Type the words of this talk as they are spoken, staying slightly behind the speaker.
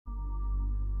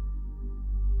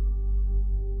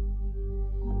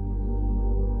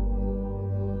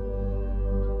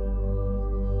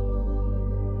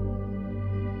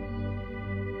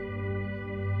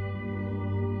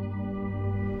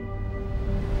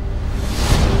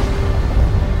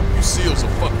SEALs are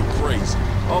fucking crazy.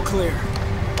 All clear.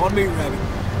 On me, Rabbit.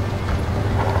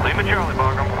 Lima Charlie,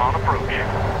 Markham, on approach.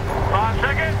 5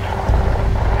 seconds.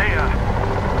 Hey,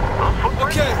 those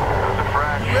footprints? Okay. Those are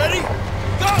fresh. You ready?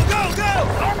 Go, go, go!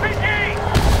 RPG!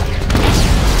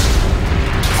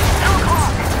 2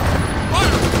 o'clock.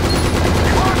 Fire!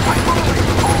 Come on, fight moving.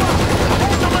 Hold up.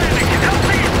 Hold the landing. LZ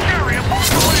and Jerry, abort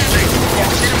the landing.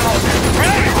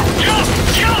 Ready? Jump!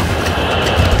 Jump!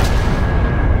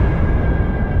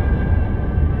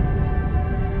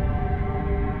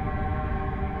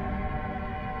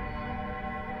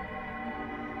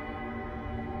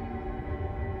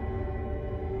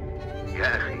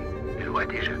 يا أخي الوقت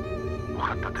إجا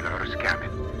مخطط العرس كامل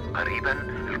قريبا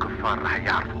الكفار رح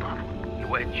يعرفوا بعضهم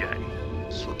الوقت جاي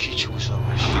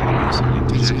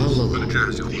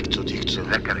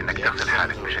تذكر إنك تغسل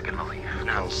حالك بشكل نظيف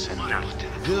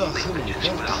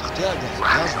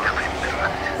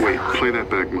Wait, play that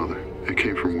back, Mother. It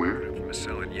came from where? From a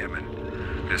cell in Yemen.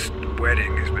 This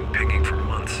wedding has been pinging for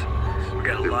months. We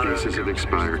got a lot Their of visas have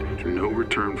expired, no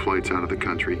return flights out of the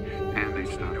country, and they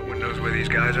stopped. No one knows where these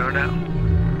guys are now.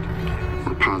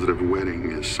 We're positive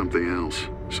wedding is something else,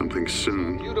 something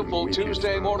soon. Beautiful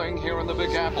Tuesday morning here in the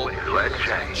Big Apple. الوقت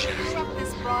جاي Interrupt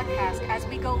this broadcast as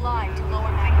we go live to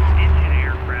Lower Manhattan. Into an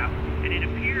aircraft, and it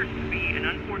appears to be an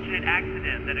unfortunate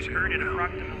accident that occurred at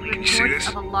approximately... Can you see this?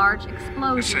 Of a large They're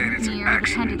explosion saying it's an near the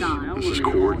accident. Pentagon. This is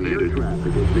coordinated.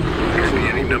 There could be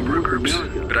any number of groups,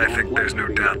 but I think there's no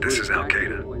doubt this is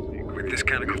Al-Qaeda. With this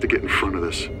kind We of... have to get in front of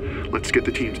this. Let's get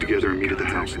the teams together and meet at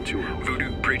the house in 2 hours.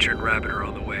 Voodoo, Preacher, and Rabbit are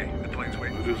on the way. The plane's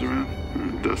waiting. Who's around?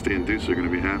 Dusty and Deuce are going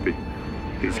to be happy.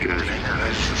 These guys.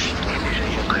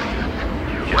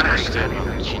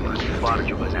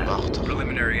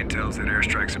 Preliminary intel's that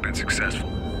airstrikes have been successful,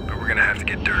 but we're gonna have to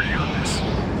get dirty on this.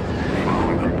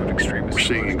 We're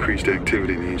seeing increased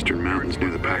activity in the eastern mountains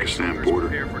near the Pakistan border.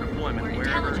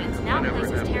 Intelligence now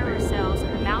places terror cells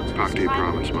in the mountains. Pakti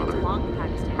province, Mother. Along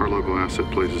Pakistan. Our local asset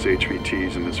places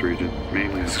HVTs in this region,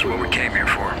 mainly. This is what we came here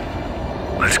for.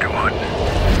 Let's go on.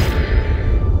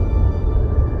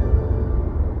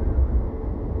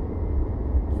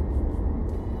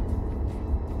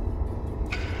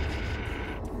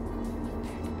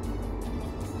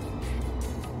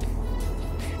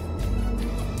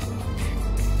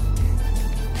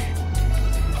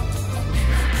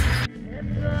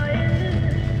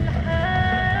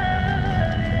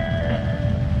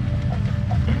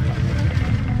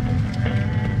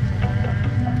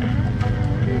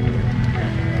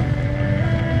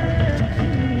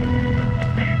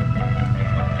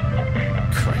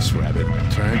 Christ, Rabbit.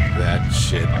 Turn that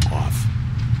shit off.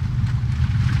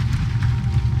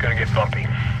 Gonna get bumpy.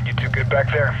 You too good back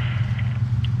there?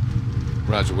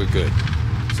 Roger, we're good.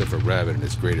 Except for Rabbit and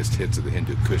his greatest hits of the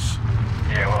Hindu Kush.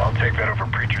 Yeah, well, I'll take that over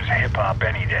Preacher's hip-hop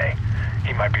any day.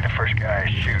 He might be the first guy I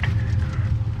shoot.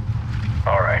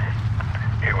 All right,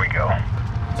 here we go.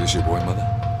 Is this your boy, Mother?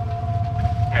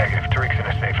 Negative. Tariq's in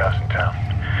a safe house in town.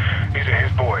 These are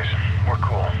his boys. We're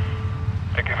cool.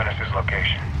 They're giving us his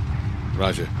location.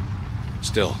 Roger.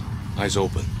 Still, eyes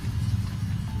open.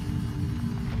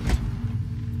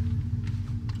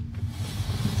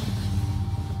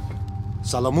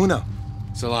 Salamuna.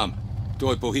 Salam.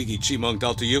 Doy Bohigi Chimong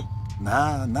Dal to you?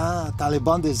 Na,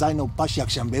 Taliban de zijn op Pashak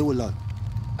Shambewulon.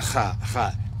 Ha.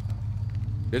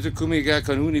 Better kumiga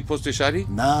kanuni posteshari?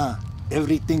 Nah,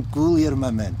 everything cool here,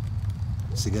 my man.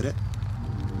 Cigarette?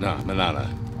 Nah, banana.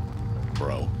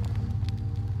 Bro.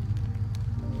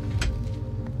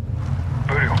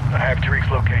 Voodoo, I have Tariq's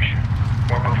location.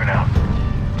 We're moving out.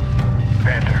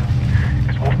 Panther,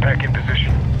 is Wolfpack in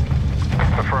position?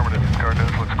 Affirmative.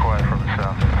 Cardenas looks quiet from the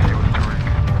south. He was Tariq.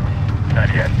 Not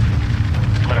yet.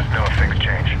 Let us know if things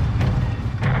change.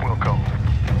 We'll go.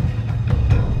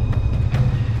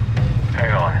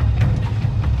 Hang on.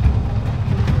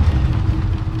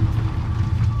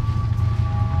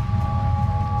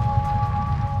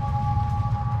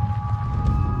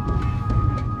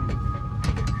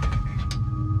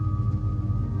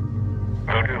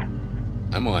 Voodoo.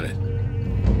 I'm on it.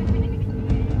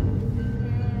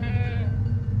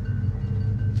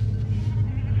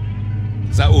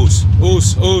 Zaus.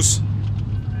 Us.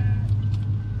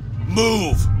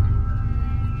 Move!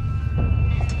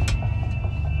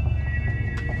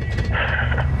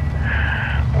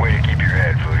 Way to keep your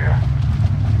head, Voodoo.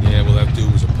 Yeah, well, that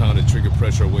dude was a pound of trigger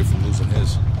pressure away from losing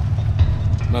his.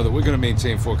 Mother, we're gonna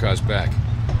maintain 4 cars back.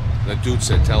 That dude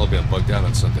said Taliban bugged out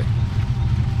on Sunday.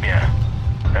 Yeah,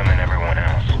 them and everyone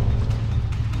else.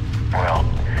 Well,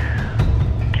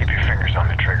 keep your fingers on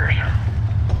the triggers.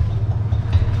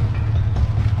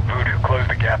 Voodoo, close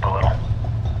the gap a little.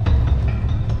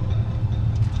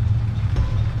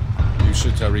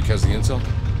 Tyreek has the intel?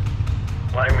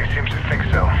 Langley seems to think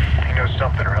so. He knows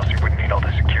something or else he wouldn't need all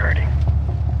the security.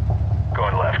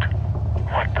 Going left.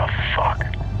 What the fuck?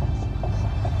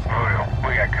 Voodoo,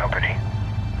 we got company.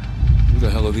 Who the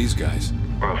hell are these guys?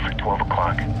 Roof, 12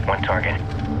 o'clock. 1 target.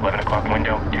 11 o'clock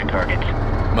window, 2 targets.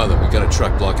 Mother, we got a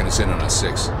truck blocking us in on our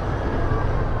 6.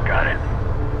 Got it.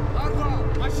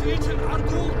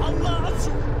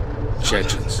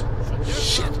 Chechens.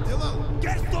 Shit.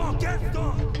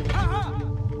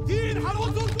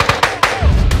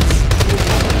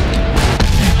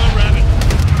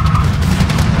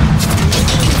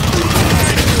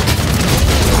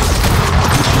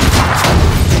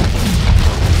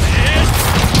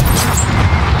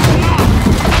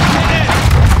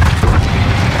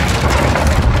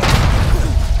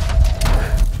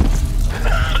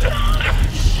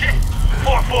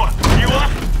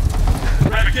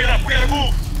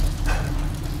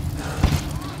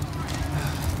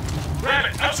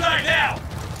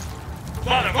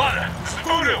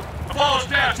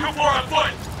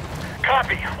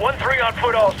 Copy. 1-3 on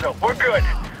foot also. We're good.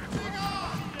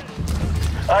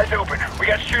 Eyes open. We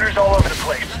got shooters all over the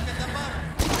place.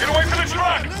 Get away from the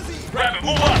truck! Rabbit,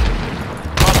 move up!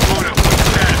 On the Voodoo. What's the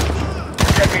status?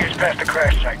 10 meters past the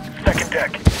crash site. 2nd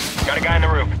deck. Got a guy in the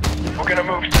roof. We're gonna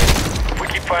move soon. If we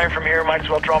keep firing from here, might as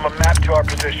well draw him a map to our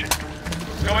position.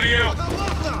 Coming to you.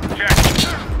 Check.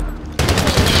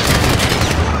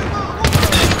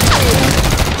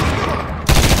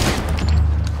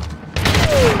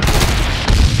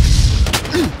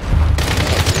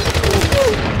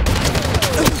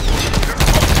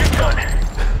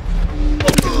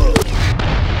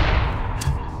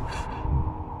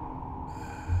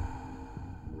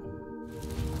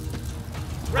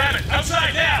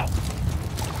 Outside now!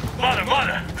 Mother,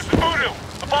 this is Voodoo.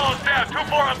 Apollo's down,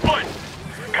 2-4 on foot.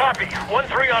 Copy,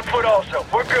 1-3 on foot also.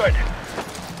 We're good.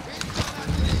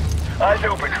 Eyes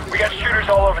open. We got shooters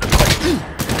all over the place.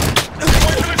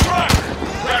 Wait for the truck!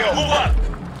 Rabbit, move up!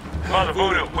 Mother,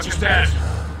 Voodoo, what's your status?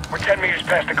 We're 10 meters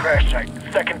past the crash site.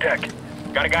 2nd deck.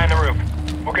 Got a guy in the roof.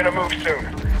 We're gonna move soon.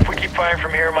 If we keep firing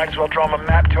from here, might as well draw him a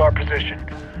map to our position.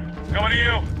 Coming to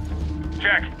you.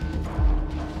 Check.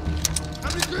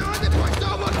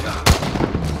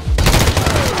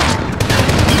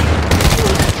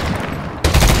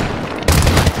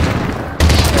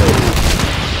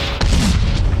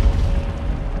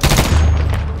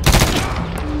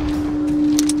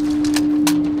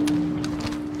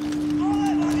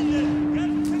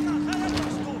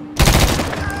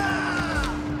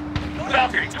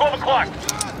 Valkyrie, 12 o'clock.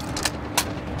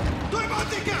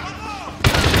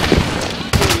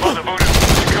 Mother, Voodoo,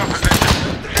 secure position.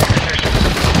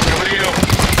 Coming to you.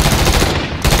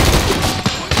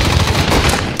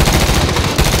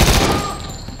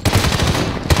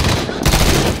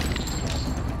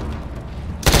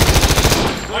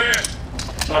 Clear.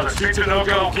 Mother, streets are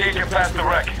no-go. Can't get past the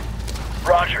wreck.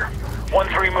 Roger.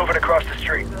 1-3 moving across the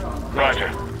street. Roger.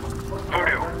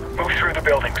 Voodoo, move through the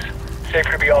buildings.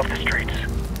 Safer to be off the streets.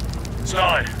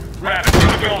 Solid. Rabbit,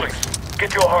 through the buildings.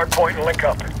 Get to a hard point and link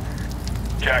up.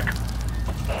 Check.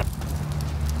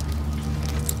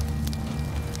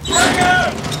 Bring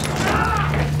him!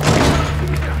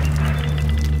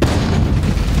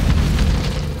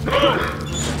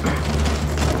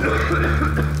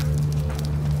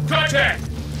 Contact!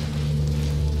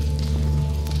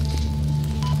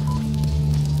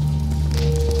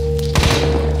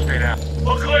 Stay down.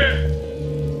 All clear!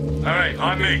 Alright,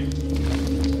 on me.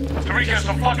 Tariq has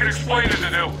some fucking explaining to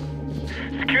do.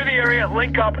 Secure the area,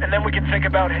 link up, and then we can think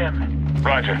about him.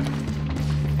 Roger.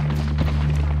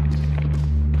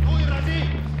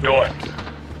 Door.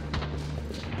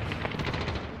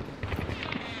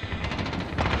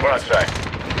 We're outside.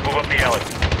 Move up the alley.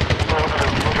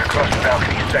 Move across the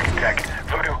balcony, 2nd deck.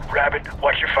 Voodoo, Rabbit,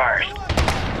 watch your fires.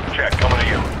 Check, coming to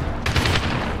you.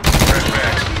 Press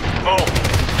back. Boom.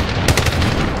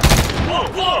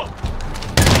 Whoa!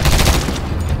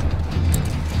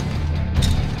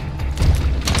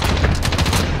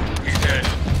 He's dead.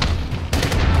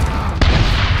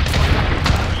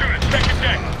 Shoot it, 2nd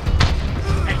deck.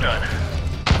 He's done.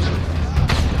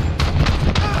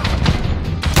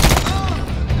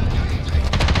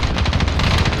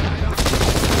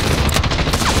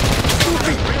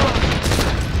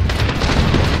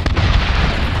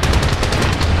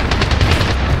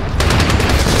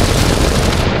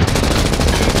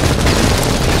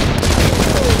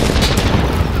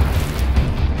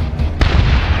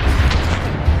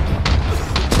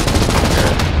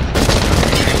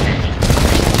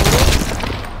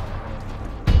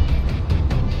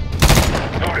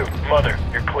 Mother,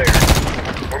 you're clear.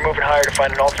 We're moving higher to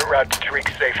find an alternate route to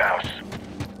Tariq's safe house.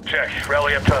 Check.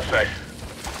 Rally up topside.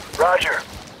 Roger.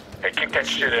 Hey, kick that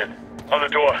shit in. On the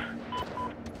door.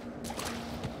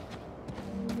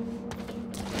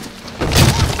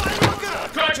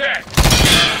 Contact!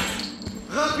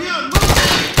 Got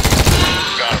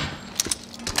him.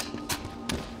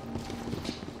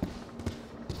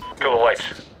 Kill the lights.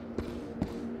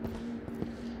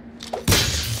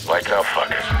 Lights out,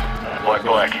 fuckers. Black,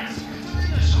 black.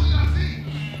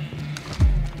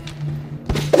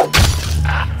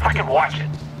 Fucking watch it.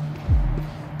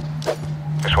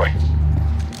 This way.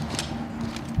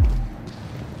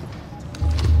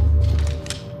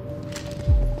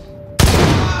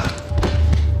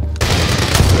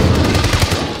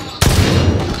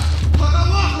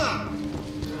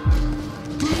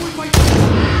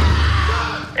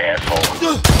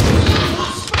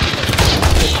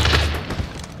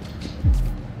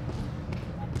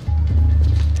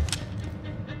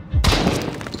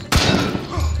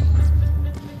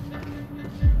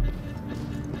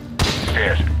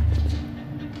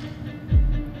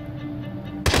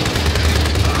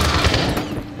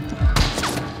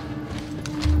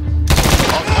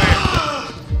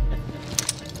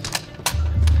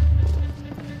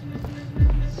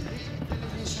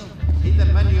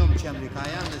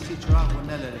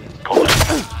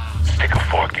 Stick a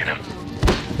fork in him.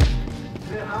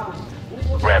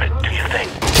 Rabbit, do your thing.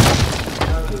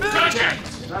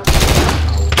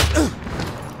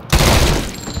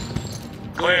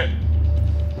 Clear.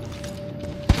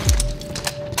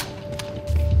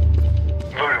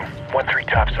 Voodoo, 1-3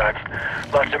 topside.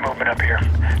 Lots of movement up here.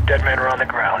 Dead men are on the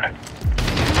ground.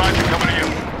 Roger, coming to you.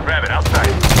 Rabbit, outside.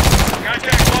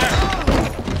 Contact, left.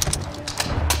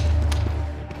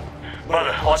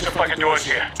 Mother, watch the fucking doors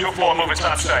here. 2-4 moving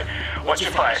topside. Watch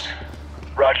your fires.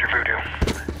 Roger, Voodoo.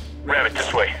 Rabbit,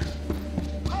 this way.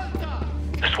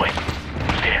 This way.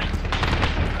 Stairs.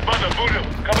 Mother, Voodoo,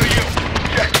 coming to you.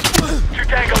 Check. 2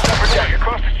 tangos upper deck,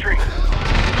 across the street.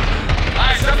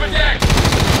 Eyes upper deck.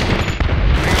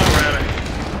 Hang on, Rabbit.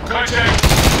 Contact.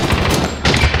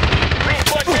 Green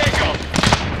 1 tango.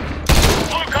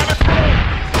 Blue coming through.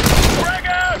 Frag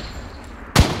out.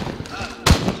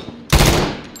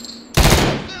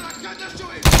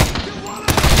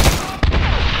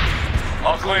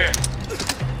 All clear.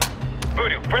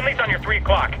 Voodoo, friendly's on your 3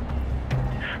 o'clock.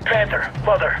 Panther,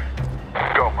 Mother.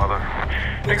 Go, Mother.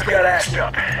 Things got assed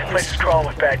up. Place is crawling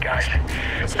with bad guys.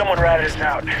 Someone ratted us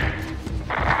out.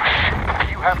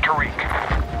 You have Tariq.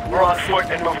 We're on foot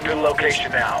and moving to the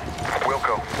location now. We'll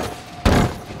go.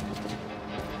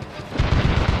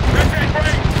 Contact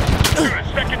ready. Unit,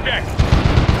 second deck.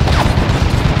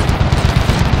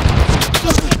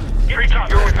 3 top,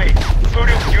 you're with me.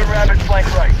 Voodoo, you and Rabbit flank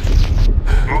right.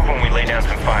 Move when we lay down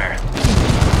some fire.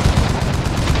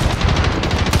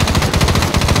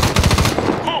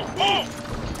 Move, move!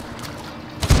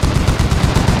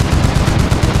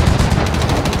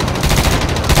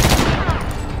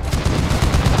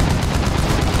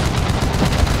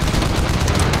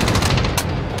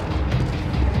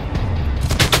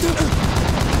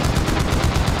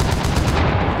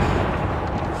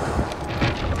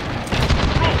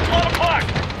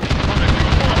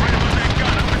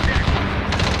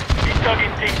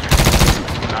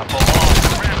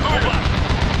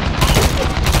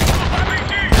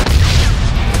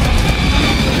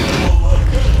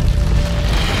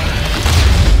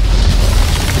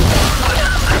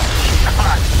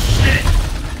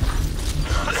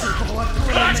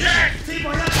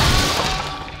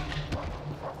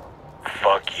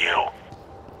 Fuck you.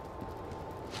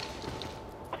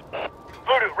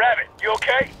 Voodoo, Rabbit, you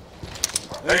okay?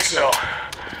 Think so.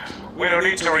 We don't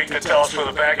need Tariq to tell us where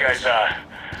the bad guys are.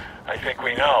 I think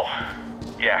we know.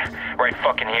 Yeah, right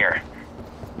fucking here.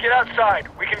 Get outside.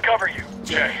 We can cover you.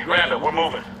 Jay, Rabbit, we're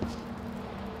moving.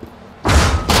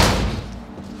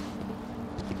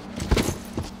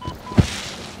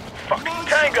 Fucking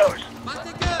tangos.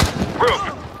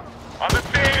 Group. On the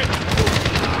stand.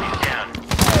 He's down.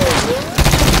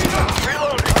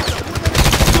 Reloading.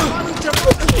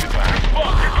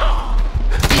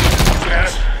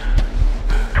 Status.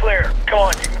 Clear. Come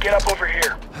on, you can get up over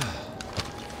here.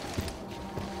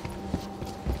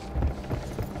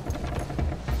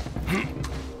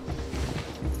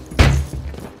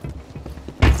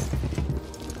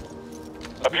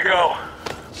 Up you go.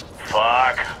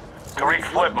 Fuck. Tariq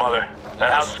flip, Mother.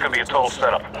 That house is gonna be a total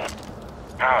setup.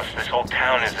 House, this whole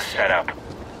town is a setup.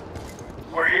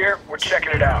 We're here, we're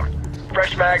checking it out.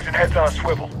 Fresh mags and heads on a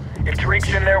swivel. If Tariq's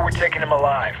in there, we're taking him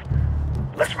alive.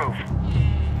 Let's move.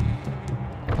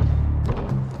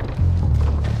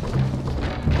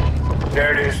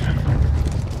 There it is.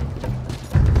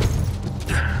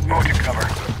 Move to cover.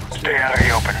 Stay out of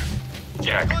the open.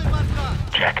 Check.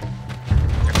 Check.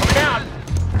 They're coming out.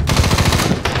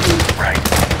 Right.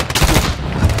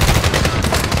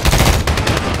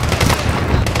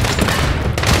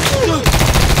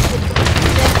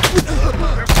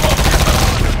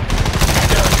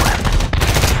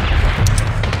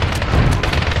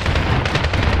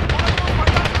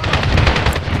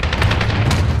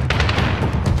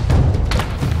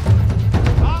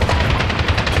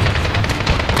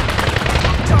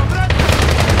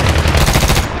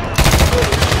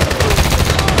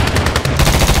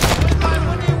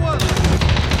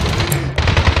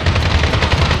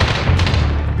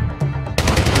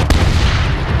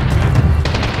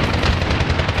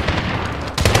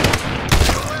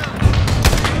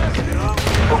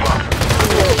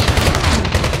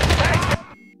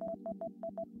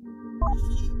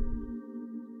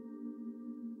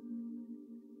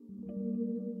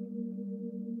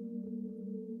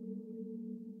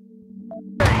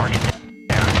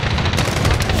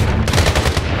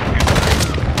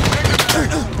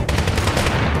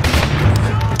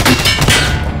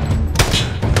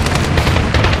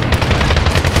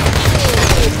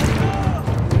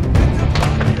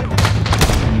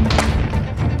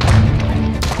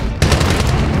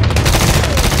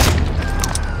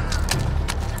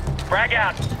 Frag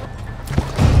out.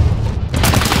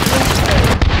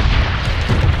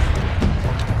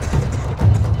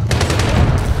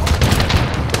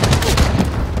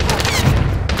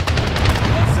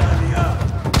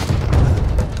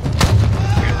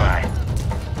 Goodbye.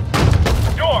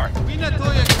 Door.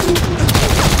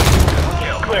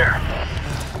 Clear.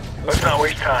 Let's not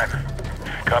waste time.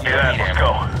 Copy that. Let's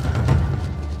go.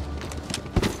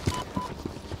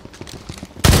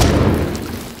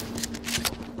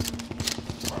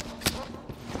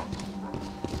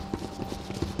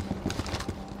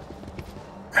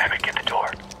 Rabbit, get the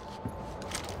door.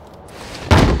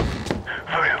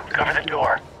 Voodoo, cover the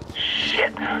door.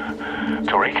 Shit.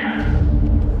 Tariq?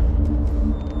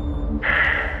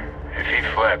 If he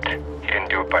flipped, he didn't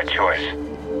do it by choice.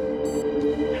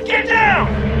 Get down!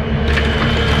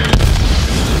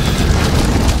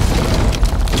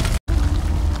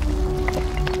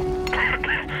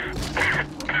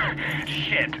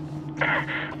 Shit.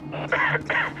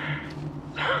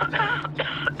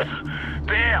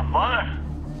 Damn, mother.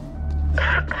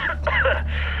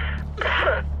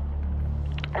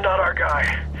 Not our guy.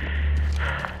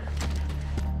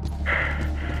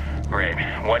 Great.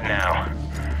 What now?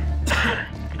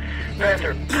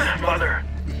 Panther, Mother.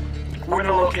 We're in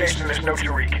the location. There's no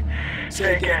Tariq.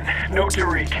 Say again. No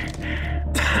Tariq.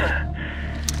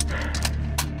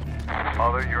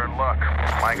 Mother, you're in luck.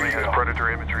 Langley has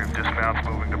predator imagery of dismounts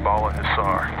moving to Bala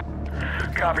Hissar.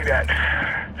 Copy that.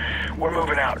 We're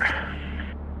moving out.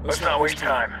 Let's not waste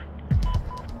time.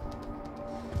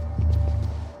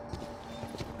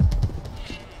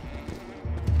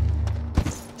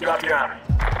 Drop down.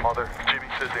 Mother, Jimmy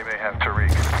says they may have Tariq.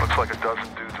 Looks like a dozen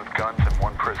dudes with guns and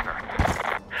one prisoner.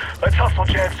 Let's hustle,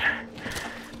 gents.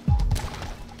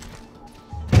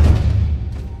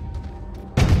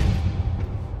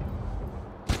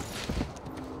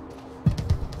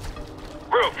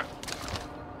 Roof.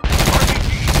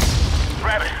 RPG.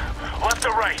 Rabbit. Left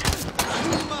or right?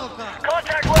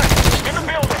 Contact left. In the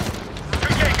building. 2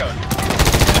 Tangos.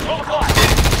 12 o'clock.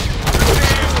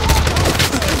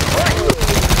 Right.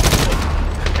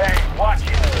 Hey, watch it.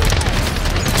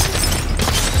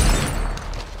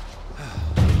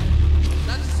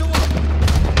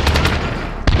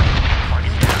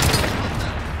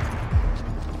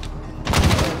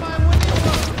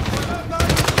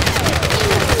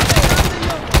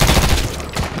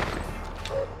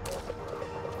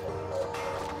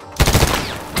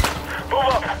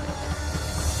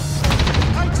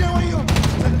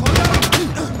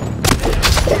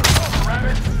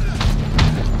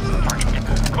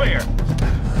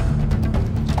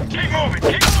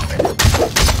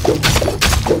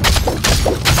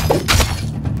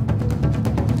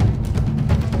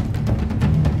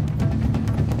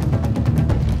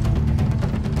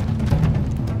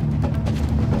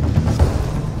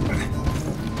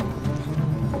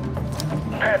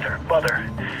 Mother,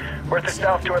 we're at the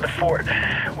south door of the fort.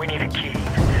 We need a key.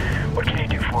 What can you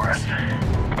do for us?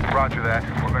 Roger that.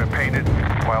 We're gonna paint it.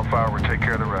 Wildfire will take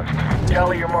care of the rest.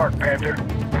 Tally your mark, Panther.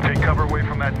 Take cover away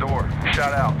from that door.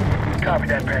 Shout out. Copy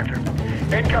that, Panther.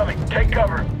 Incoming. Take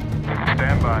cover.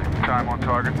 Stand by. Time on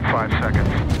target in 5 seconds.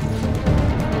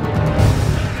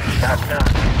 That's not.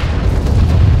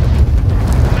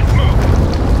 Let's move.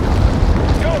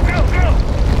 Go, go, go!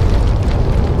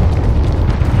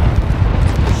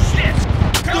 Shit!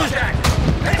 Contact!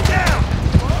 Head down!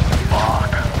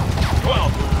 Fuck.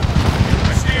 12.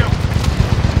 I see him.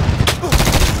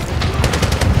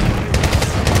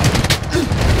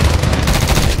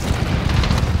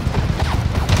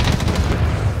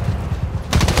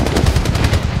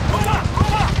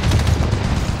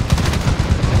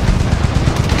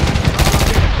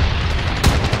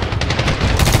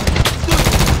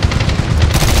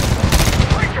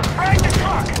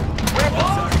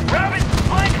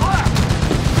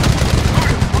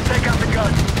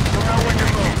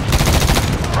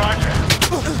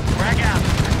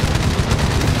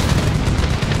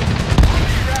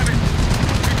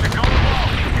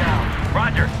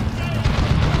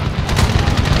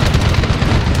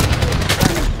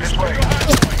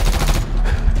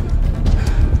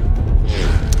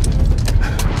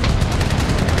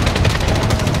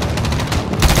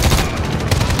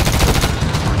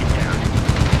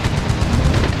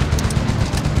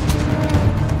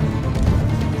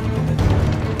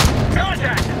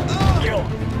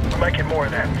 more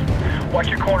of them. Watch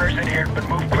your corners in here, but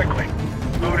move quickly.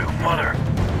 Voodoo, Mother,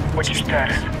 what's your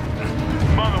status?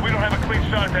 Mother, we don't have a clean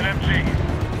shot at that MG.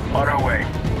 On our way.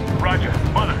 Roger.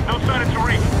 Mother, no sign of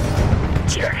Tariq.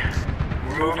 Check.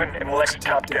 We're moving and we'll exit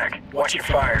top deck. Watch your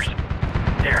fires.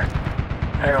 Here.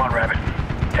 Hang on, Rabbit.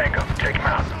 Tango, take him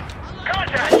out.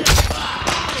 Contact!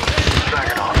 Knock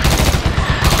it off.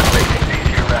 I'll make things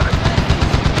easier, Rabbit.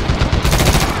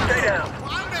 Stay down.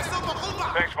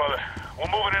 Thanks, Mother.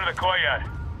 We're moving into the courtyard.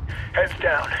 Heads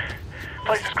down.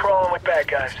 Place is crawling with bad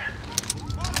guys.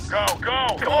 Go,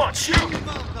 go! Come on, shoot!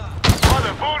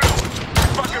 Mother, Voodoo!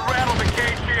 Fucking rattle the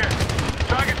cage here.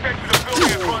 Target section of the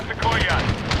building across the courtyard.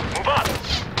 Move up!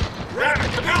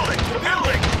 Rabbit, the building! The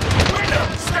building! Window!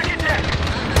 Second deck!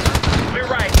 Clear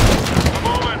right. We're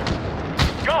moving.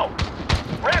 Go!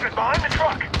 Rabbit, behind the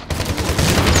truck!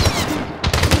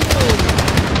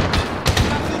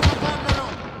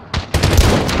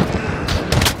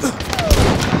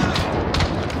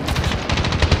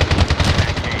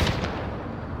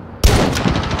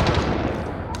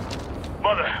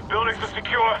 Mother, buildings are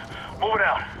secure. Moving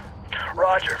out.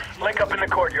 Roger. Link up in the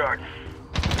courtyard.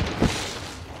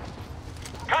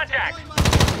 Contact!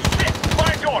 Shit!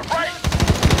 Fire door, right?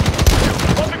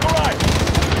 On the garage!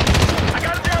 I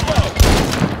got him down low!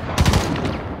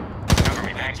 Cover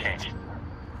me, tank change.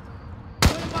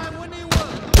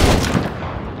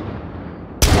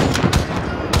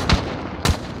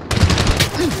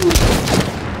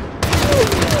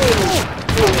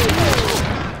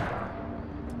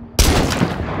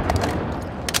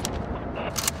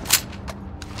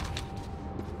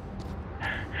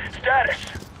 Status.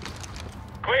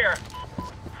 Clear.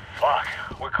 Fuck,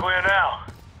 we're clear now.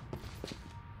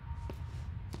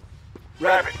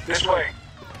 Rabbit, this way.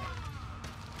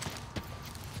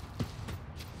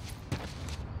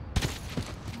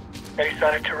 Any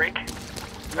sign of Tariq?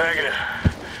 Negative.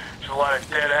 There's a lot of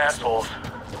dead assholes.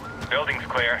 Building's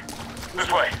clear.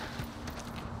 This way.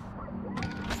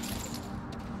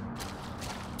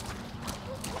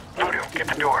 Voodoo, get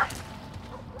the door.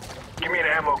 Give me an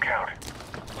ammo count.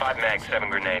 5 mags, 7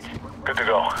 grenades. Good to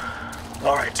go.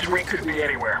 All right, Tariq could be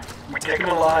anywhere. We take him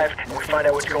alive, and we find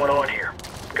out what's going on here.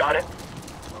 Got it?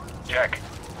 Check.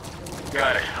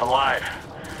 Got it. Alive.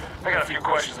 I got a few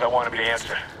questions I want to be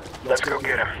answered. Let's go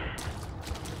get him.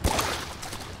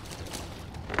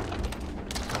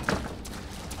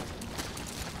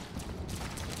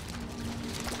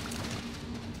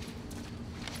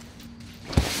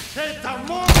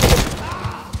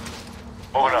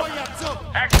 Moving up.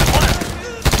 Action left!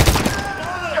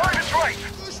 Target's right!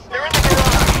 They're in the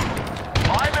garage!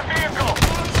 Behind the vehicle!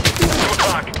 2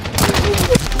 o'clock.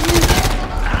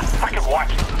 I can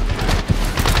watch it.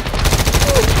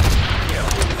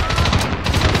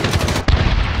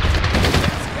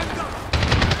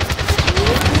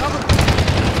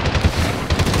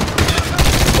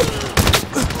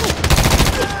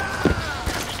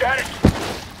 Status?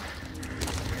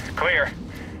 Clear.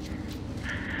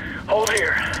 Hold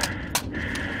here.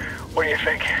 What do you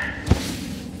think?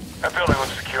 That building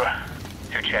looks secure.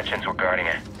 2 Chechens were guarding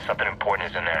it. Something important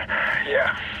is in there.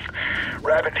 Yeah.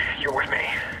 Rabbit, you're with me.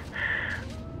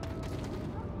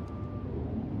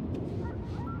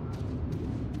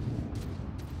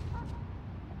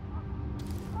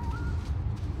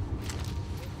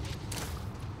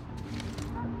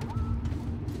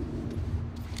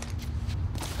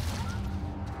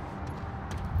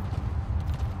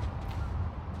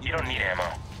 You don't need ammo.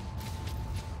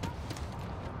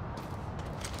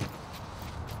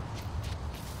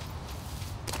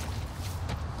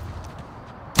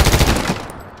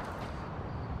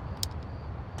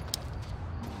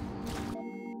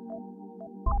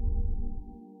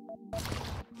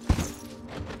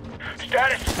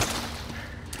 Status?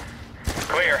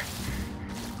 Clear.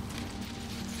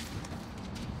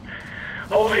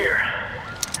 Hold here.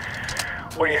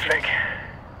 What do you think?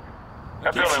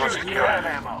 That building looks secure.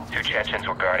 Ammo. 2 Chechens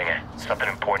were guarding it. Something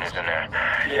important is in there.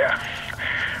 Yeah.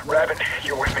 Rabbit,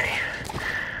 you're with me.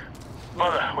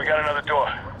 Mother, we got another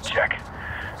door. Check.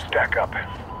 Stack up.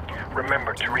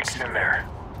 Remember, Tariq's in there.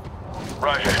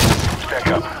 Roger. Stack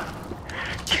up.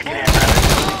 Kick it in, Rabbit.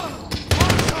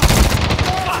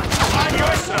 On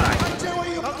your side!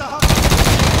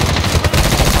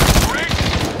 Tariq?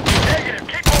 Negative.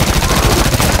 Keep moving.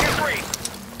 Second 3.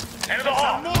 End of the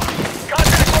hall.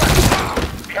 Contact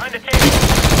left. Behind the table.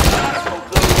 Got him.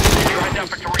 You're right down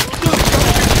for Tariq.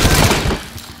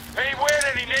 Ain't wearing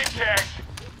any name tags.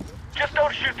 Just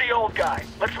don't shoot the old guy.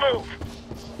 Let's move.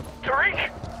 Tariq?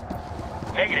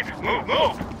 Negative. Move,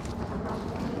 move!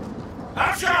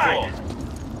 Outside!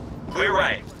 Clear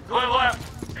right. Clear left.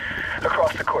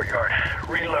 Across the courtyard.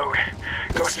 Reload.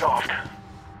 Go soft.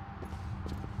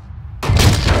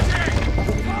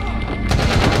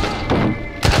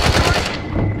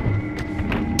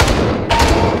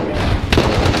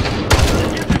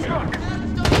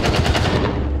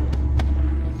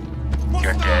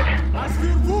 You're dead.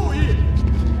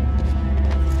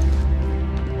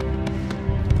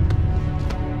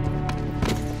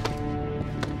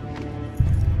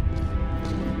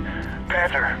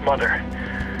 Panther, Mother.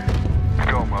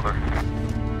 Go, Mother.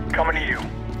 Coming to you.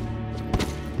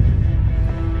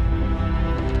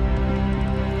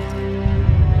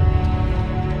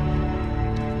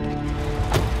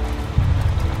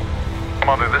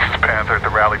 Mother, this is Panther at the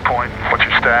rally point. What's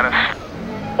your status?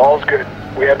 All's good.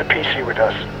 We have the PC with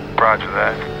us. Roger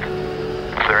that.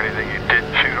 Is there anything you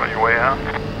didn't shoot on your way out?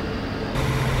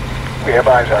 We have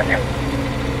eyes on you.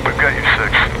 We've got you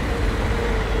 6.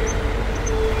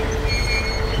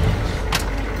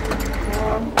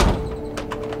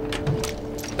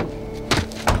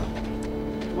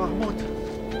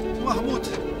 محمود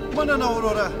من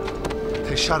نورورا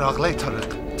تشار اغلی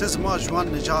طرق تزما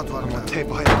جوان نجات ورنا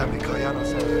تیب های امریکایان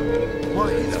ما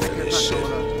هیچ فکر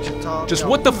نکنم. Just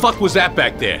what the fuck was that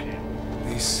back there?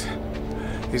 This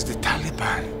is the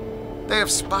Taliban. They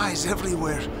have spies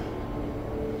everywhere.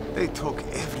 They took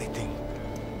everything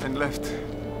and left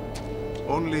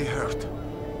only hurt.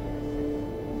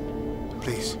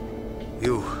 Please,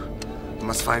 you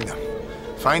must find them.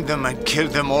 Find them and kill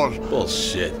them all.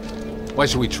 Bullshit. Why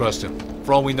should we trust him?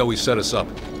 For all we know, he set us up.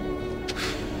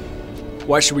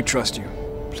 Why should we trust you?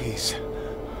 Please.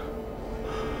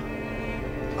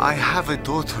 I have a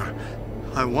daughter.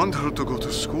 I want her to go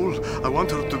to school. I want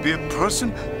her to be a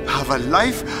person, have a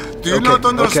life. Do you not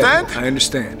understand? Okay, I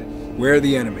understand. Where are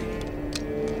the enemy?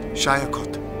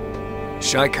 Shayakot.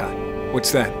 Shaikot?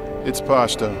 What's that? It's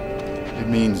Pashto. It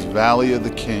means Valley of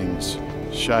the Kings.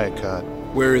 Shayakot.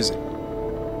 Where is it?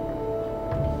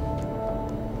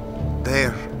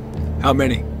 There. How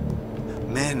many?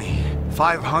 Many.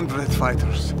 500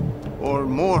 fighters. Or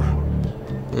more.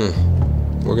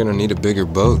 We're gonna need a bigger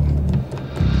boat.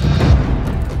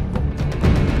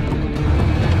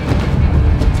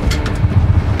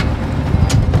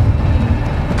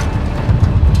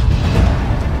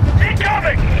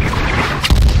 Incoming!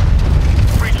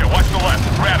 Preacher, watch the left.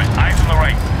 Grab it. Eyes on the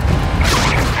right.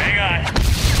 Hang on.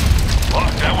 Oh,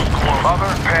 that was close.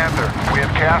 Mother, Panther, we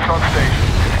have Cass on station.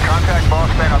 Contact boss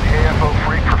man on the AFO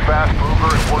Freak for Fast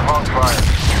Mover and Warthog fire.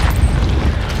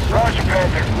 Roger,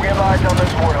 Panther. We have eyes on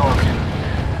those warthogs.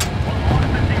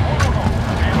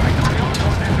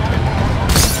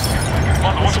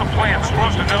 Mother, what's the plan?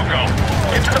 Supposed to no-go.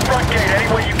 Get to the front gate any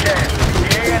way you can.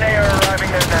 The ANA are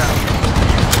arriving there now.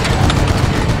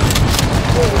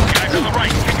 Guys on the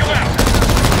right, kick him out.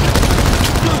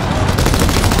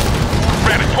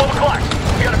 Rabbit, 12 o'clock.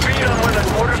 You got a beat on where the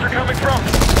orders are coming from?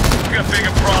 We got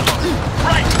bigger problems.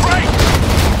 Right!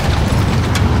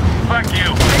 Fuck you.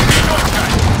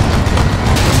 Shortcut.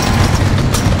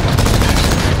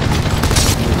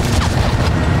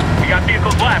 We got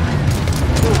vehicles left.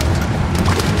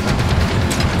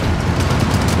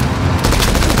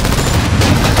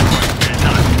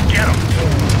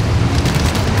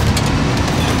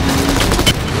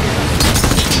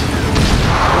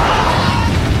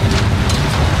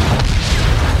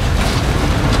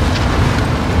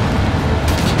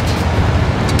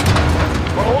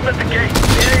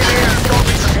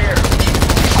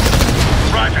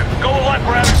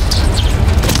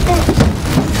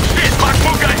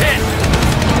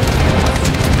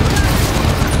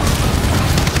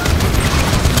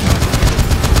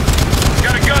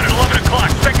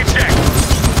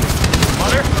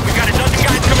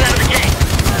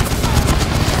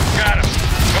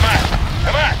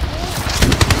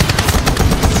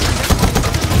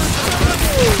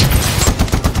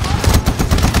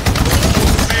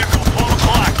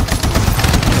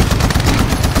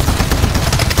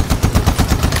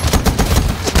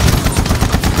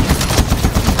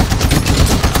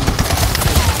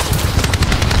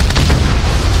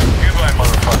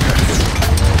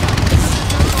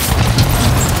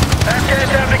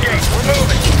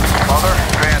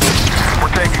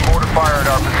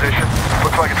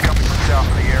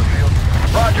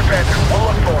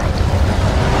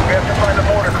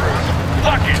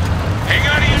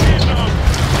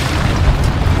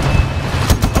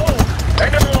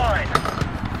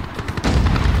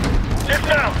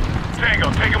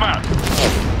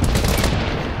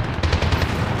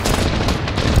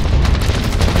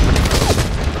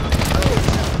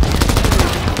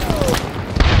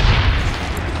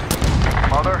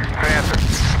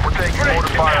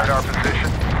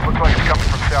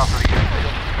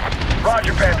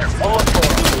 We'll look for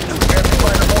him. We have to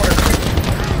find the mortar crew.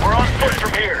 We're on foot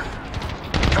from here.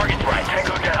 Target's right.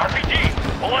 Tango down. RPG!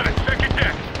 11, second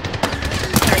deck.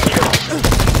 Take kill.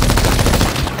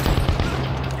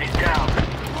 He's down.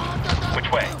 Which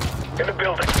way? In the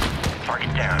building.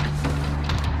 Target down.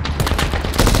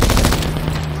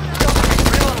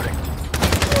 Reloading.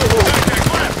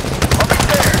 Left!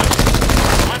 Upstairs!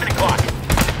 11 o'clock.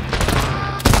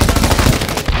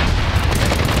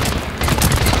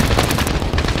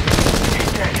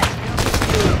 He's dead.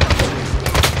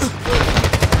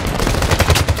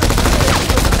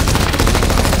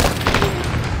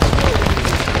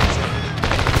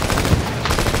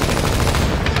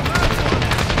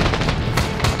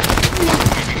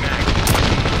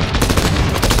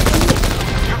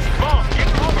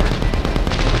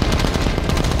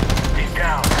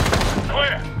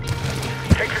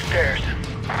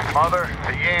 Mother,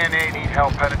 the ANA need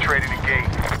help penetrating the gate.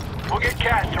 We'll get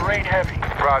Cass to rain heavy.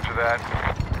 Roger that.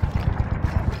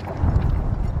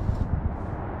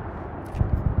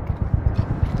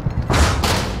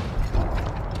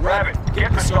 Rabbit,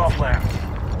 get the soft lamp.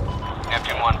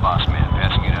 Neptune 1, boss man,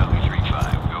 passing it Ugly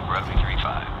 3-5. Go for Ugly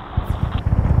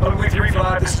 3-5. Ugly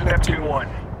 3-5, this is Neptune 1.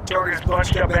 Target is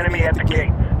bunched up enemy at the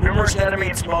gate. Numerous enemy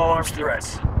and small arms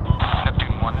threats.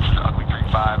 Neptune 1, this is Ugly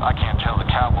 3-5. I can't tell the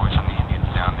cowboys from the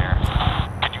Indians down there.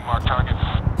 Can you mark targets?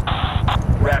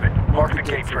 Rabbit, mark the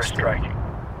gate for a strike.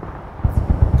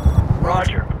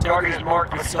 Roger, target is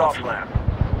marked with soft lamp.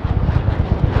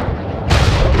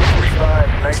 Ugly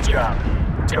 3-5, nice job.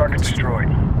 Target destroyed.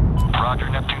 Roger,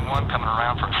 Neptune 1 coming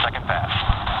around for a second pass.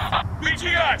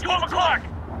 BGI, 12 o'clock!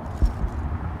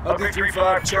 Ugly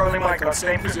 3-5, Charlie Mike on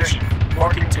same position.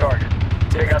 Marking target.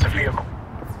 Take out the vehicle.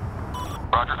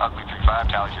 Roger, Ugly 3-5,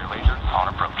 tallies your laser, on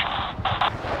approach.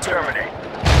 Terminate.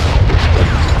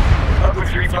 Ugly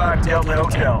 3-5, Delta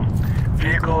Hotel.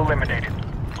 Vehicle eliminated.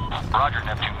 Roger,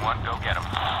 Neptune 1, go get him.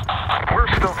 We're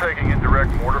still taking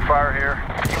indirect mortar fire here.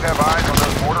 You have eyes on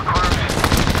those mortar crews?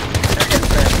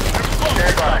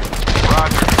 Stand by.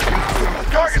 Roger.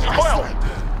 Target's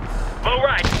 12! Low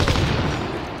right.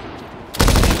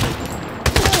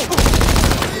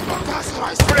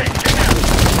 Great, get down.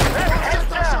 Heads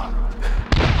down.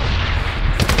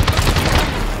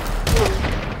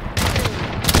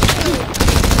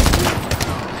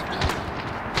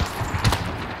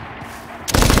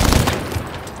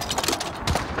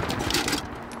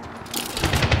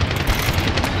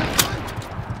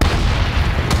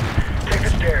 Take the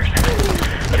stairs.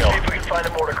 Let's see if we can find the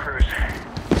mortar crews.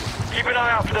 Keep an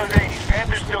eye out for those 80s.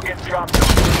 Panther's still getting dropped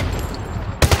off.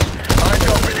 Eyes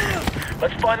open.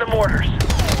 Let's find the mortars.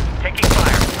 Taking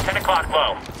fire. 10 o'clock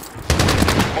low.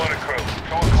 Mortar crew.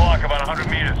 2 o'clock, about 100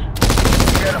 meters.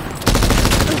 Get him.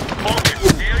 Focus.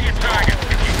 Feel your target.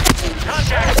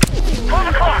 Contact. 12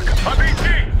 o'clock. RBC.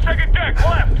 Second deck.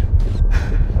 Left.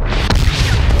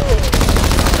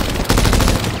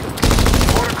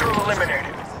 Mortar crew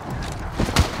eliminated.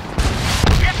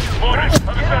 Mortars.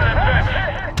 Other side of that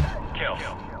fence. Kill.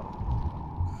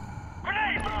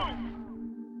 Grenade, move!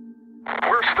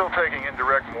 We're still taking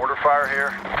indirect mortar fire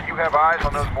here. You have eyes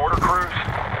on those mortar crews?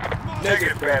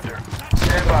 Negative, Panther.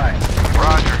 Stand by.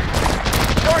 Roger.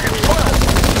 Target's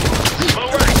 12. Low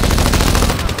right.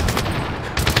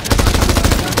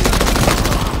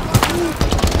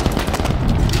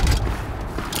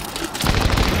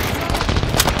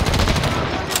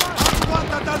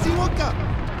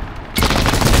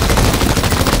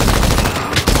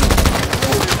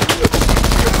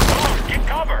 Get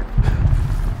cover.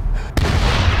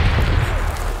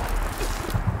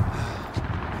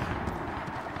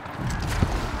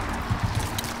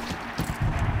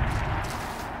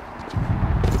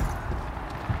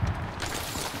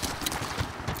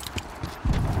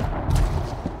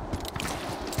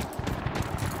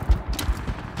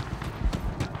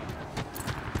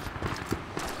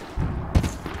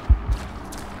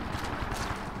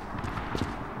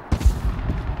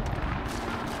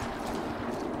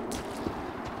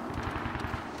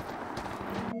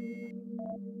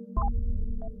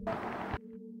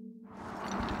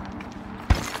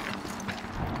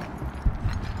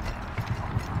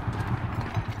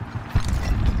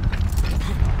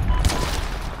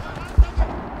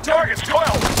 Target's 12.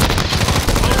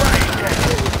 All right.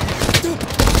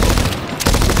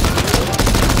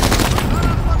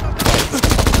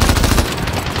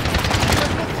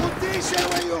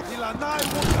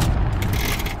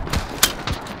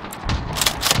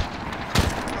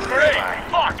 Great.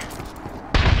 Fuck.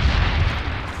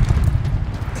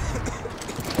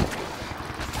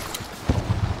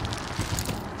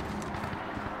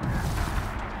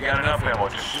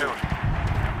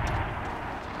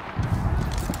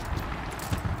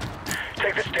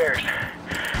 Take the stairs.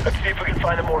 Let's see if we can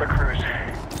find the mortar crews.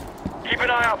 Keep an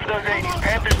eye out for those 80s.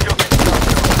 Panthers still getting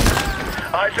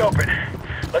shot. Eyes open.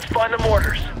 Let's find the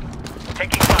mortars.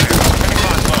 Taking fire.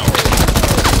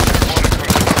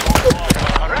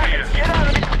 Alright, get out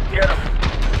of here. Get him.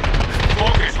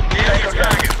 Focus. Tango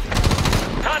target.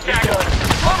 Contact.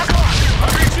 12 o'clock.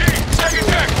 RPG. Second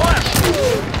deck. Left.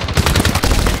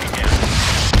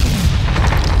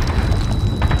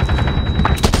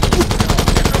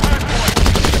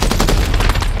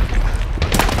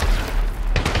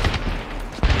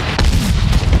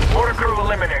 Mortar crew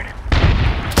eliminated.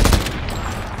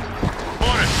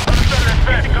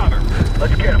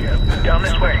 Let's get him. Down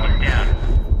this way. Down.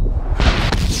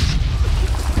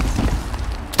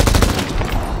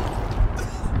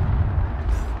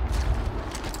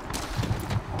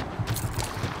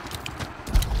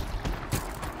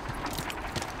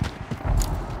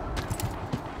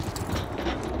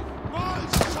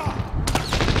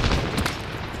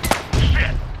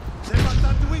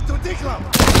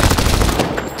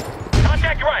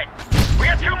 Contact right. We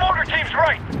got 2 mortar teams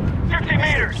right. 50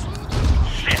 meters.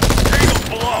 Shit. Tango's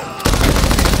below.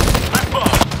 Left ball.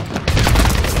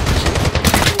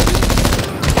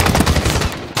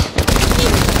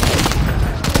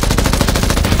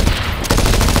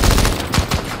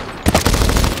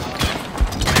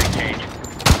 Change.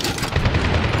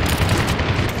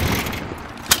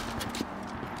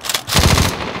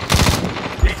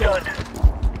 He's done.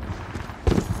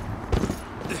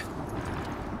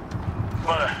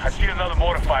 Mother, I see another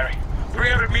mortar firing.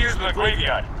 300 meters from the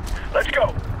graveyard. Let's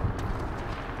go.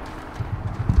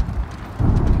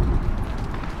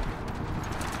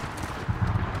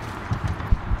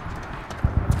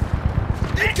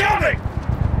 Incoming!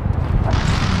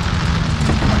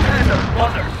 Panther,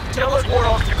 Mother, tell us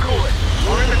warthogs to cool it.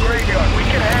 We're in the graveyard. We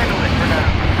can handle it for now.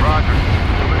 Roger.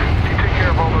 You take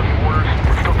care of all those mortars.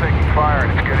 We're still taking fire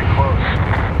and it's getting close.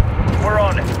 We're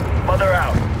on it. Mother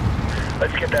out.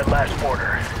 Let's get that last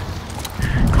mortar.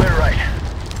 Clear right.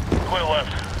 Clear left.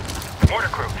 Mortar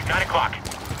crew, 9 o'clock.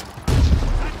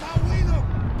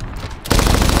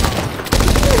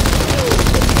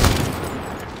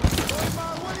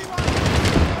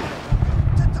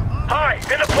 Hi,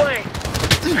 in the plane.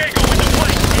 Tango in the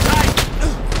plane. He's high.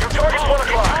 Your target's 1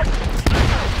 o'clock.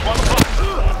 12 o'clock.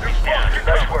 He's down.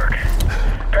 Nice work.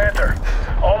 Panther,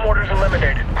 all mortars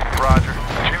eliminated. Roger.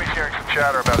 Jimmy's hearing some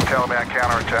chatter about a Taliban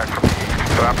counterattack from the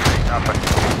east, but I'm seeing nothing.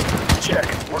 Check.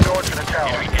 We're going to the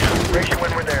tower. Raise you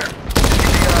when we're there. Keep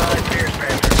the eye Pierce,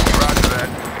 Panther. Roger that.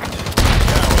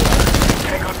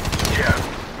 Tango. Yeah.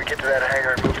 We get to that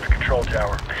hangar and move to the control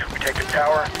tower. We take the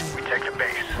tower, we take the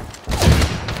base.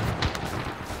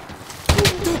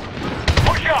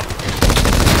 Push up!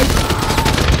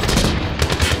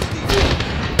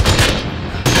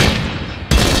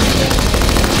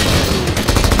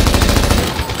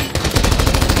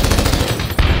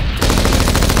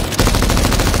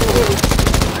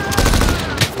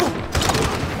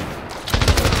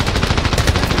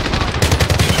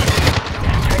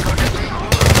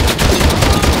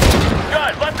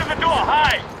 Good, left of the door,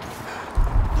 high!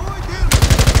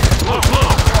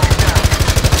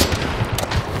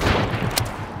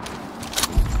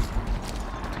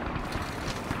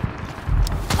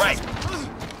 Right.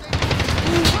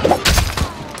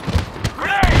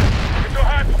 Grenade! Get your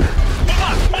hands. Move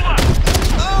up, move up!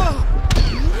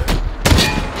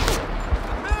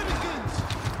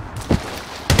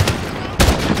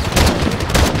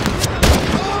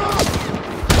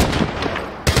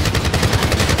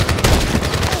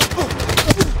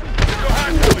 Get your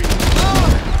hands, Louis.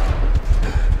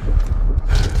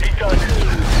 He's done.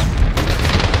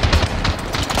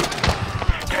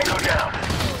 Tango down.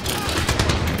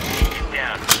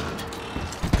 Down.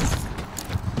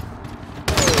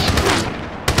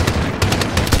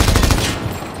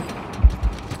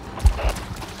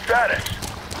 Status.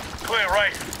 Clear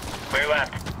right. Clear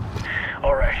left.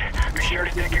 All right. Be sure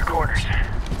to dig your corners.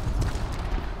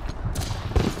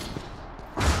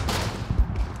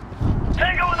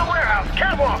 Tango in the warehouse.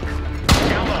 Catwalk.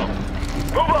 Down low.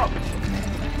 Move up.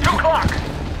 2 o'clock.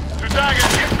 2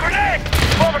 targets. Grenade.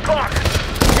 12 o'clock.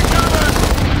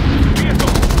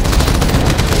 Vehicle.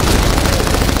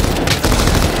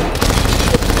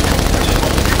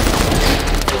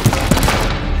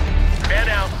 Man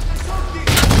down.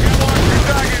 Come on, 2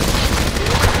 targets.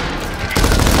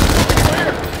 Clear.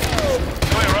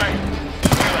 Clear right.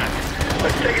 Clear left.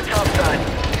 Let's take it topside.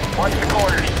 Watch the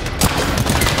corners.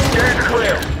 Stairs are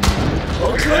clear.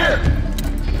 All clear.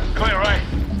 Clear right.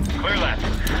 Clear left.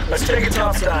 Let's take it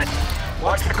topside.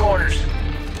 Watch the corners.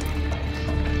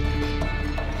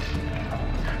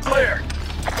 Clear.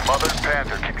 Mother,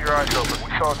 Panther, keep your eyes open.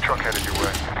 We saw a truck headed your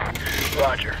way.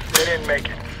 Roger. They didn't make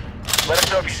it. Let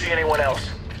us know if you see anyone else.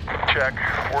 Check.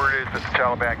 Word is that the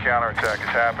Taliban counterattack is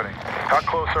happening. How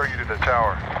close are you to the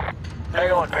tower?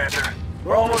 Hang on, Panther.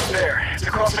 We're almost there. It's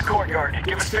across the courtyard.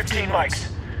 Give us 15 mics.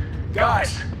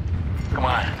 Guys! Come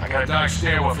on, I got a dark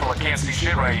stairwell full of can't see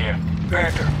shit right here.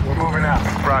 Panther, we're moving out.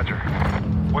 Roger.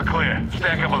 We're clear.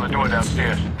 Stack up on the door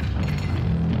downstairs.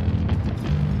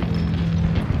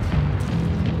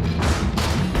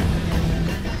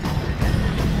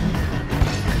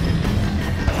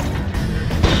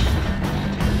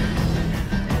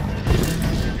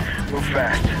 Move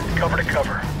fast. Cover to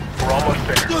cover. We're almost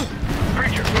there.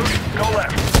 Preacher, move. Go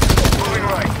left. Moving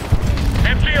right.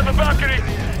 MC on the balcony!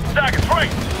 Stack is free!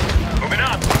 Moving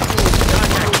up.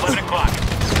 Contact, 11 o'clock.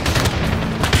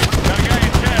 Got a guy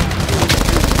in 10.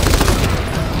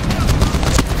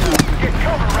 Get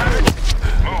cover, Rabbit.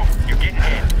 Move. You're getting in.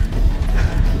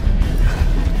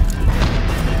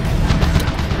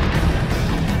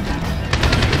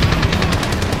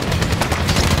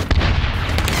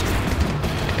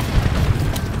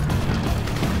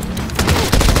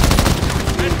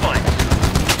 Midpoint.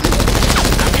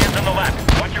 Hands on the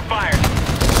left. Watch your fire.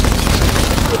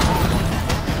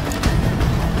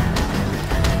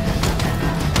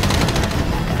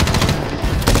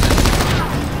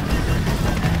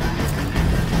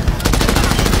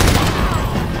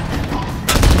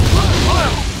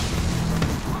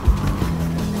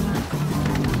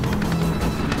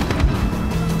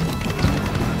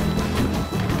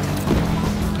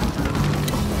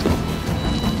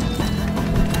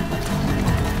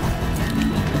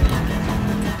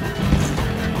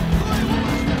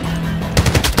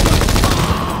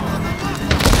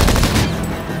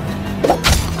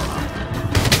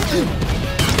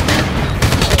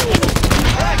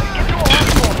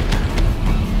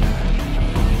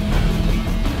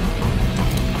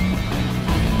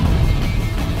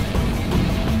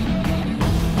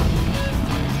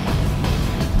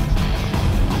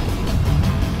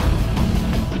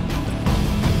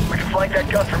 Flank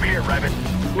that gun from here, Rabbit.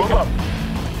 Move up.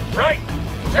 Right!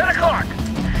 10 o'clock!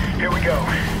 Here we go.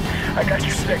 I got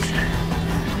you 6.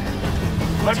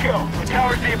 Let's go. The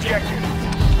tower's the objective.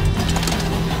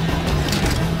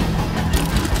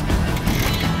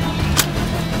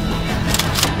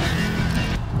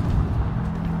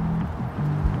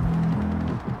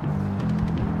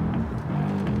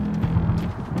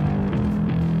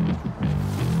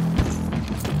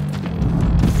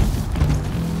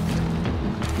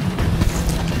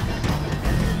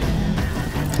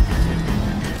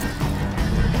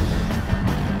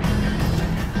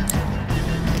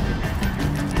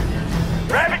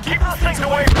 Rabbit, keep us safe!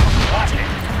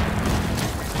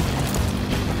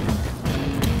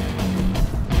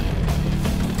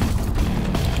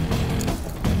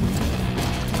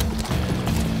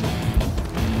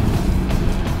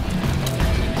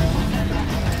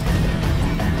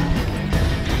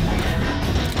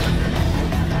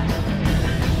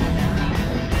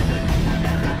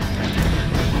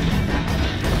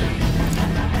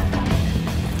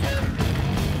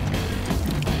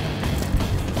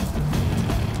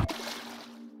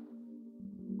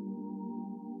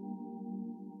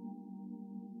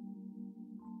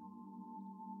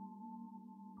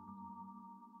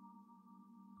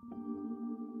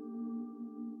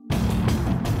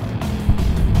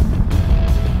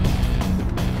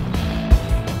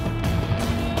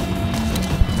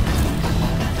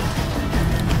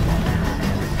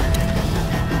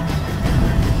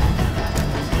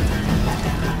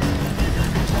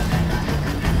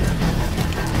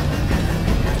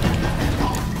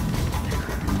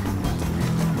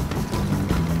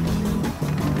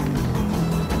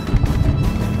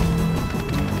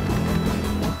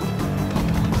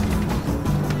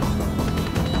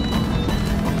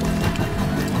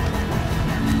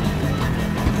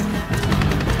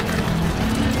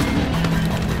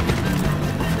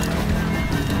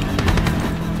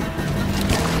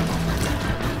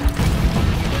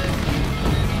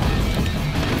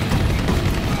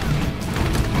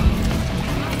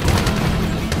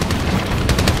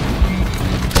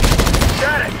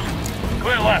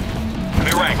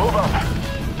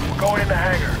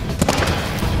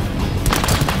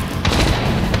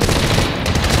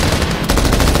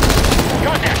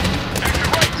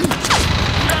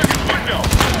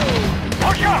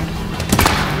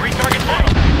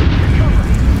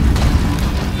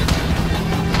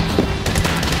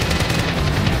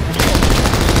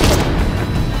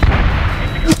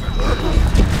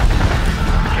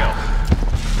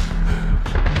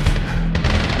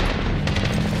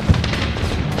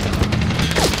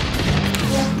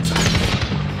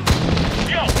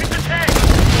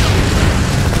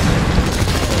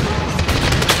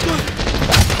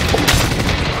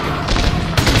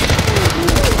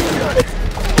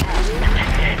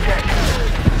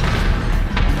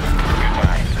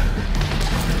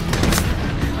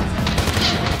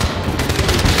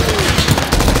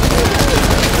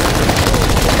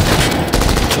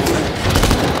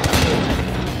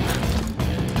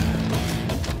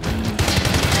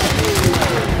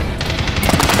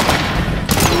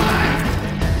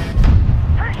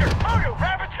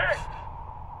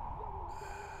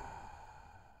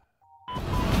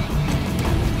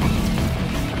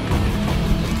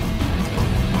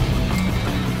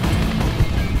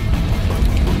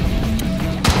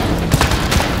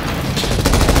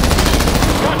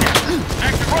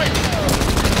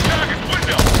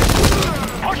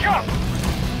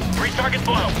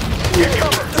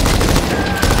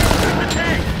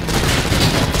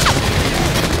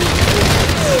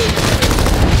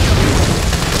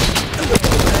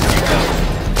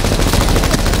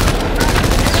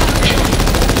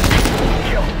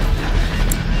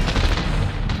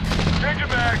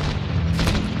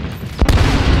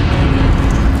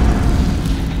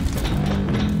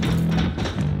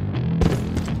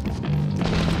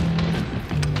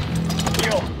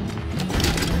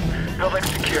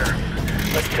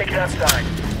 Let's take it outside.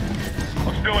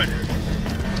 Let's do it.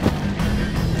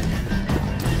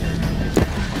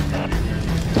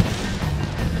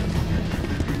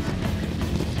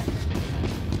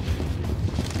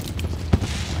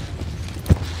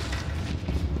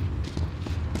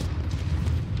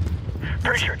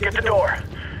 Preacher, get the door.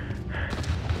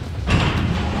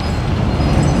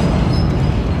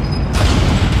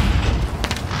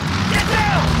 Get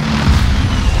down!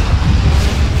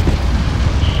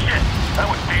 Shit, that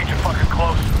was danger fucking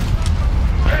close.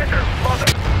 Panther,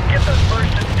 mother, get those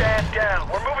birds to stand down.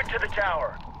 We're moving to the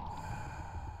tower.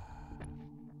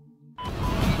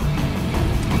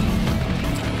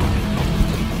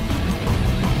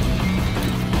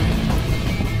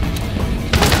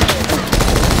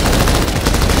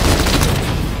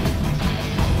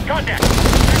 Contact!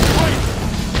 Right!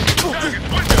 Target,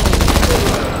 window!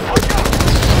 Watch out!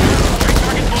 Big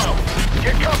target below!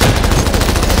 Get covered!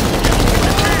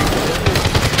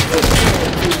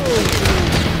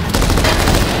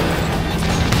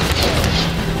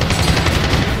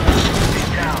 He's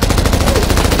down.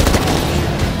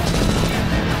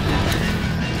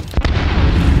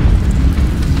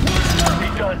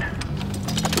 He's done.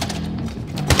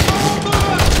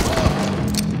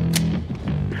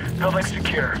 Building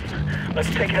secure. Let's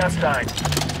take it outside.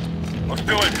 Let's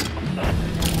do it.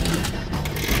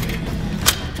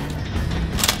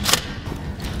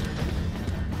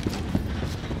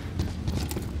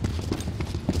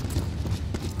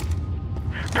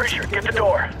 Preacher, get the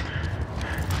door.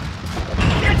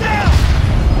 Get down!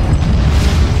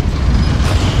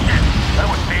 That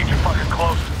was danger fucking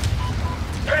close.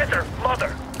 Panther,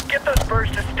 mother, get those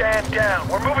birds to stand down.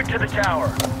 We're moving to the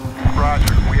tower.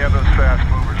 Roger, we have those fast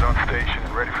movers on station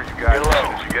and ready for you guys as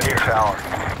soon as you get to the tower.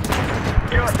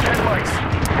 Give us 10 lights.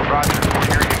 Roger, we're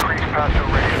hearing increased pasto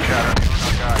radio chatter.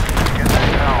 Guys, get to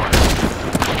the tower.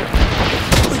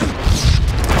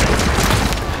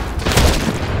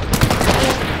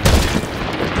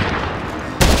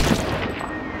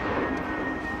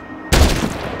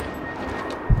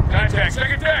 Contact,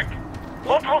 second deck!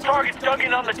 Multiple targets dug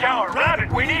in on the tower.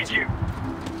 Rabbit, we need you.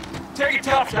 Take it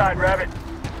topside, Rabbit.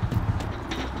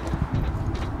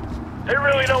 They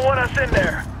really don't want us in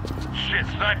there. Shit,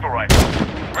 sniper rifle.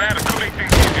 Rabbit could make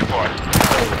things easier for us.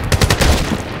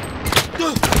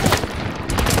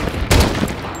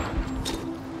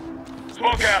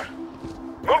 Smoke out.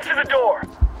 Move to the door.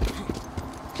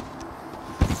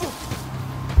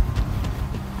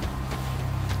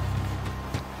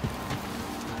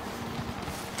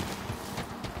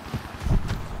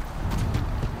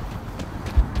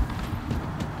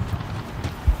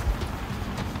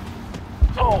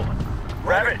 Hold.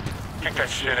 Rabbit. Kick that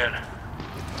shit in.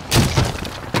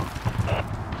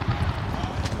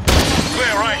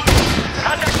 Clear right.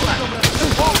 Contact left.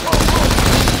 Whoa, whoa,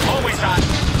 whoa. Always hot.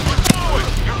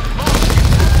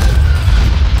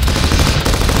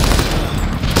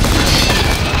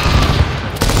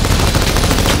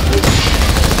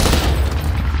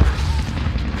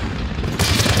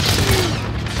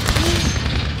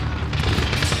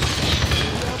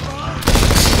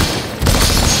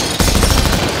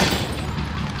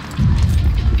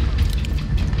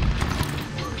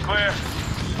 Clear.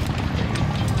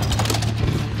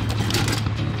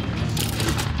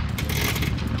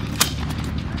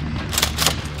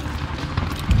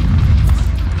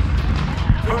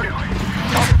 Voodoo.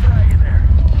 Toss a flag in there.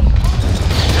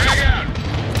 Drag out.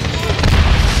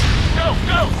 Go,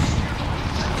 go.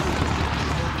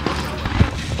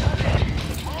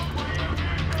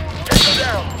 Get them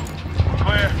down.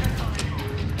 Clear.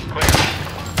 Clear.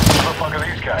 What the fuck are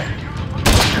these guys?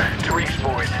 Tariq's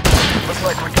boys. Looks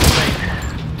like we're too late.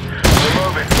 We're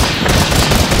moving.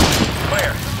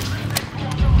 Clear.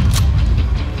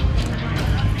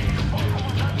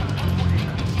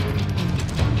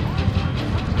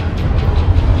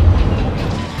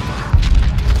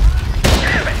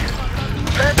 Damn it!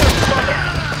 Panther, mother!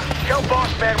 Tell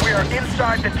boss man we are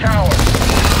inside the tower.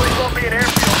 Please won't be an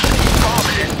airfield. Bomb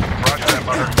it. Roger that,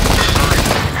 mother. Hurry.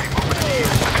 Keep moving in.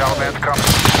 The Taliban's coming.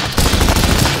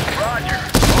 Roger.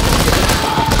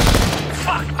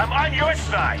 Fuck, I'm on your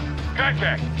side.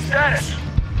 Contact. Status.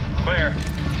 Clear.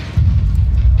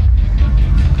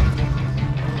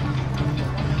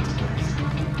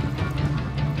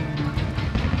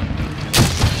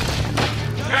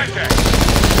 Contact.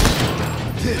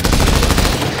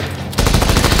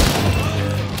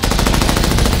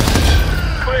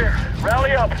 Clear.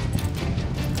 Rally up.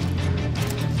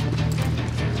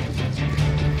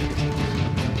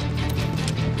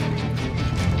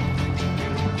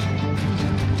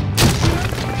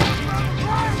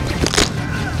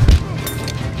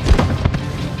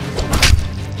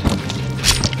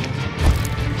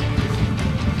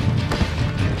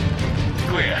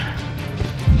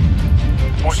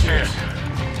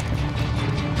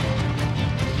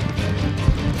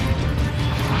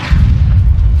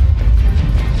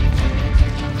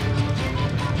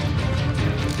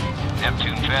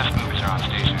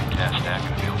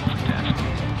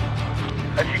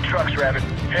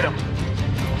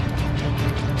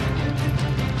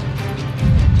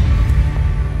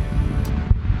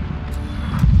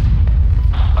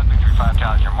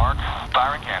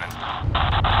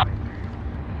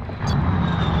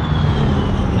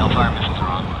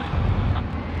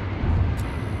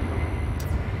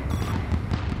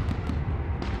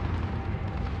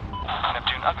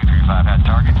 Ugly 3-5 had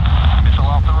target. Missile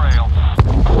off the rail.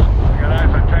 We got eyes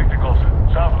on technicals,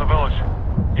 south of the village.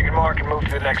 You can mark and move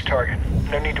to the next target.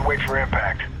 No need to wait for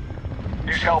impact.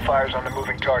 Use Hellfires on the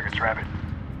moving targets, Rabbit.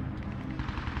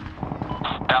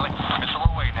 Tally, missile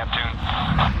away, Neptune.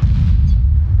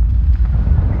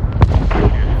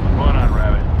 Going on,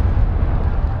 Rabbit.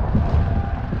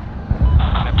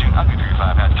 Neptune, Ugly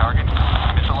 3-5 had target.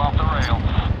 Missile off the rail.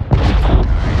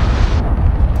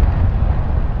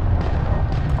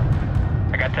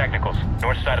 I got technicals.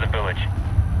 North side of the village.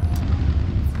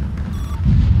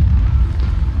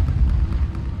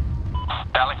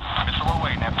 Tally, missile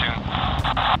away, Neptune.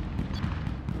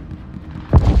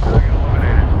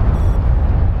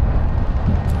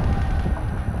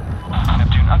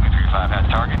 Neptune, Ugly 3-5 had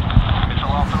target.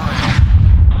 Missile off the rail.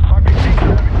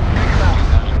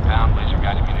 Found laser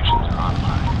guided munitions are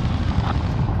online.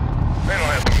 They don't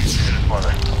have to hit his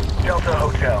mother. Delta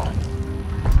Hotel.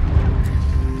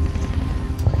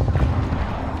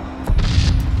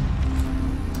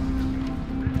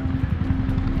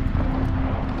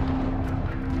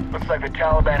 Looks like the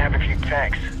Taliban have a few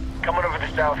tanks. Coming over the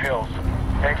South Hills.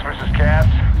 Tanks versus Cass?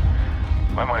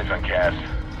 My money's on Cass.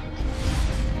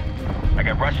 I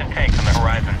got Russian tanks on the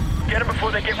horizon. Get them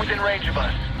before they get within range of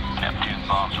us. Neptune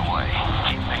bombs away.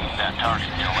 Keep thinking that target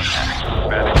still intact.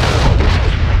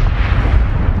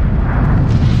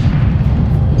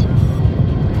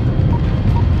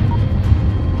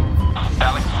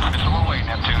 Tally, missile away,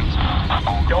 Neptune.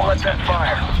 Don't let that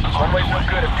fire. One way's no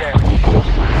good if damaged.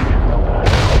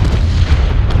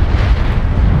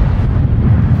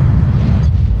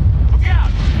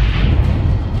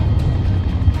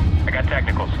 I got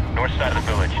technicals. North side of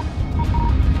the village.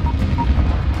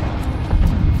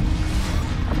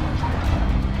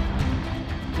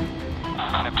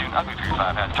 Neptune, Ugly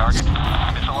 3-5 had target.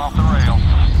 Missile off the rail.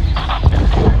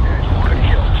 Good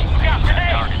kill.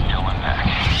 Target still intact.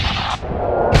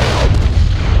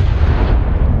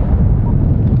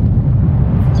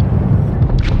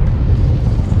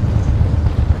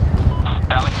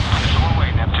 Tally, missile away,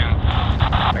 Neptune.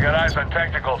 I got eyes on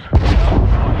technicals.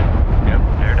 Yep,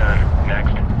 they're done.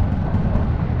 Next.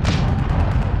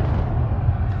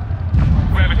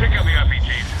 Rabbit, take out the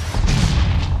RPGs.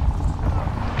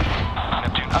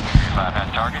 Neptune, Ugly 3-5 had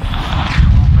target.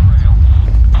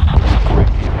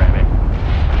 Rabbit.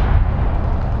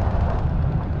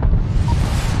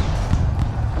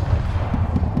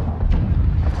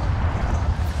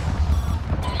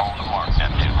 On the mark,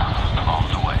 Neptune. The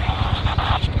bomb's away.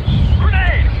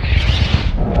 Grenade!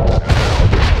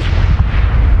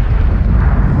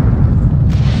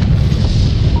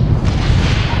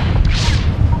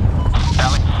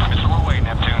 Tally, missile away,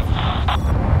 Neptune.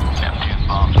 Neptune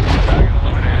bombs away.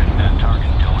 That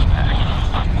target still intact.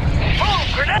 Move,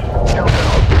 grenade!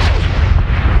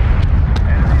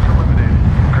 Enemies eliminated.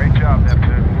 Great job,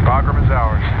 Neptune. Bagram is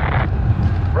ours.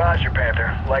 Roger, Panther.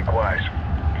 Likewise.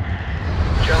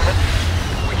 Gentlemen,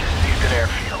 we just seized an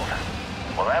airfield.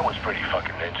 Well, that was pretty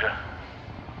fucking ninja.